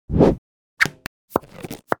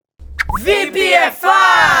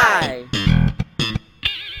VPFI!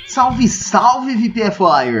 Salve, salve,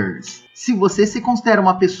 VPFIers! Se você se considera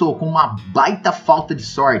uma pessoa com uma baita falta de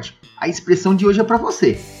sorte, a expressão de hoje é pra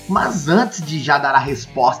você. Mas antes de já dar a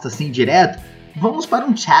resposta assim direto, vamos para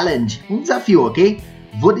um challenge, um desafio, ok?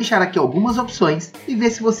 Vou deixar aqui algumas opções e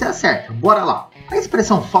ver se você acerta. Bora lá! A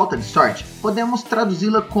expressão falta de sorte, podemos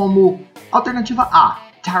traduzi-la como alternativa A,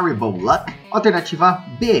 terrible luck, alternativa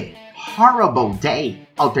B, horrible day,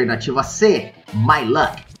 alternativa C, my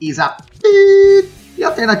luck is a e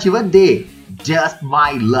alternativa D, just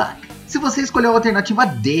my luck. Se você escolheu a alternativa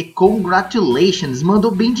D, congratulations,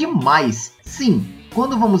 mandou bem demais. Sim,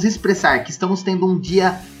 quando vamos expressar que estamos tendo um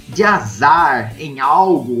dia de azar em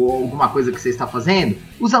algo ou alguma coisa que você está fazendo,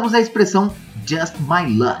 usamos a expressão just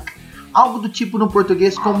my luck. Algo do tipo no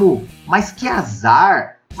português como, mas que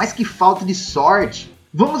azar, mas que falta de sorte.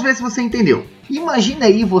 Vamos ver se você entendeu. Imagina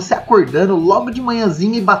aí você acordando logo de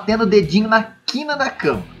manhãzinha e batendo o dedinho na quina da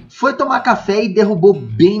cama. Foi tomar café e derrubou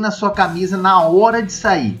bem na sua camisa na hora de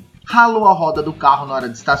sair. Ralou a roda do carro na hora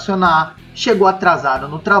de estacionar, chegou atrasado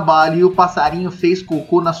no trabalho e o passarinho fez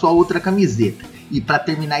cocô na sua outra camiseta. E para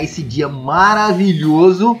terminar esse dia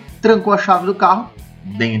maravilhoso, trancou a chave do carro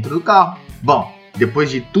dentro do carro. Bom, depois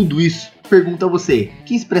de tudo isso, pergunto a você,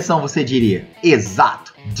 que expressão você diria?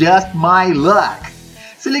 Exato, just my luck.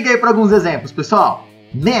 Se liga aí para alguns exemplos, pessoal.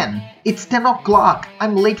 Man, it's 10 o'clock,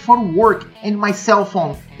 I'm late for work and my cell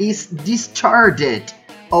phone is discharged.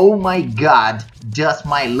 Oh my god, just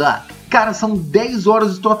my luck. Cara, são 10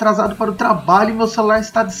 horas, estou atrasado para o trabalho e meu celular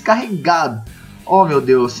está descarregado. Oh meu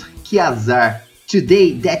Deus, que azar.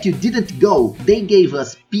 Today that you didn't go, they gave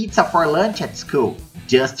us pizza for lunch at school.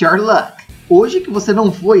 Just your luck. Hoje que você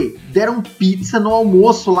não foi, deram pizza no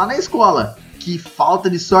almoço lá na escola. Que falta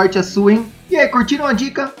de sorte a sua, hein? E aí, curtiram a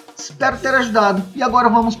dica? Espero ter ajudado. E agora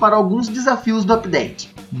vamos para alguns desafios do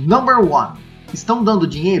update. Number 1. Estão dando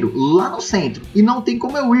dinheiro lá no centro e não tem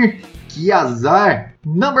como eu ir. Que azar.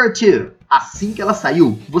 Number 2. Assim que ela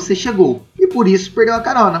saiu, você chegou e por isso perdeu a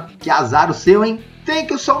carona. Que azar o seu, hein?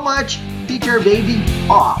 Thank you so much. Teacher Baby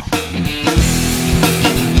off.